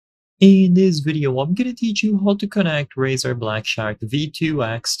In this video, I'm going to teach you how to connect Razer Blackshark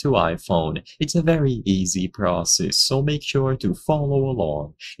V2X to iPhone. It's a very easy process, so make sure to follow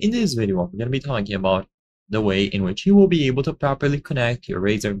along. In this video, I'm going to be talking about the way in which you will be able to properly connect your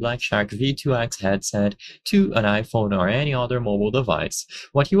Razer Blackshark V2X headset to an iPhone or any other mobile device.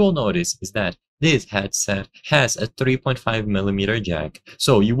 What you will notice is that this headset has a 3.5mm jack,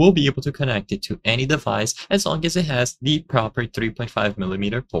 so you will be able to connect it to any device as long as it has the proper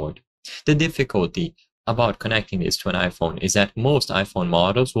 3.5mm port. The difficulty about connecting this to an iPhone is that most iPhone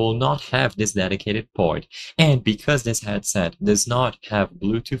models will not have this dedicated port, and because this headset does not have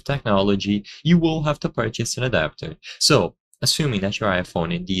Bluetooth technology, you will have to purchase an adapter. So, assuming that your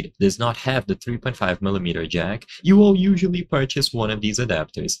iPhone indeed does not have the 3.5mm jack, you will usually purchase one of these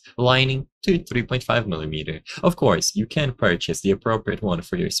adapters, lining to 3.5mm. Of course, you can purchase the appropriate one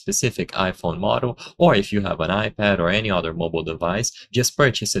for your specific iPhone model, or if you have an iPad or any other mobile device, just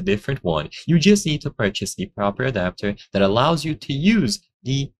purchase a different one. You just need to purchase the proper adapter that allows you to use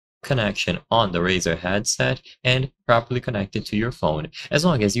the connection on the Razer headset and properly connect it to your phone. As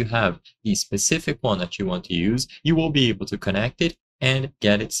long as you have the specific one that you want to use, you will be able to connect it and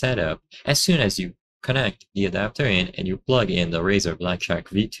get it set up. As soon as you connect the adapter in and you plug in the Razer Blackshark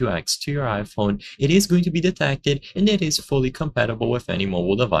V2X to your iPhone, it is going to be detected and it is fully compatible with any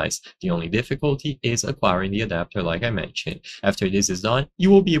mobile device. The only difficulty is acquiring the adapter like I mentioned. After this is done, you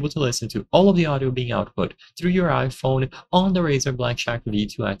will be able to listen to all of the audio being output through your iPhone on the Razer Blackshark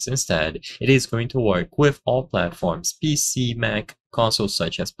V2X instead. It is going to work with all platforms, PC, Mac, consoles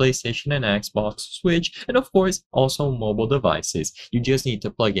such as PlayStation and Xbox, Switch, and of course also mobile devices. You just need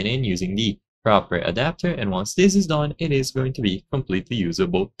to plug it in using the proper adapter, and once this is done, it is going to be completely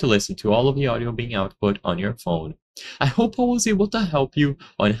usable to listen to all of the audio being output on your phone. I hope I was able to help you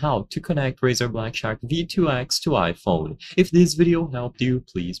on how to connect Razer Blackshark V2X to iPhone. If this video helped you,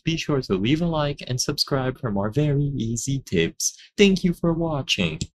 please be sure to leave a like and subscribe for more very easy tips. Thank you for watching.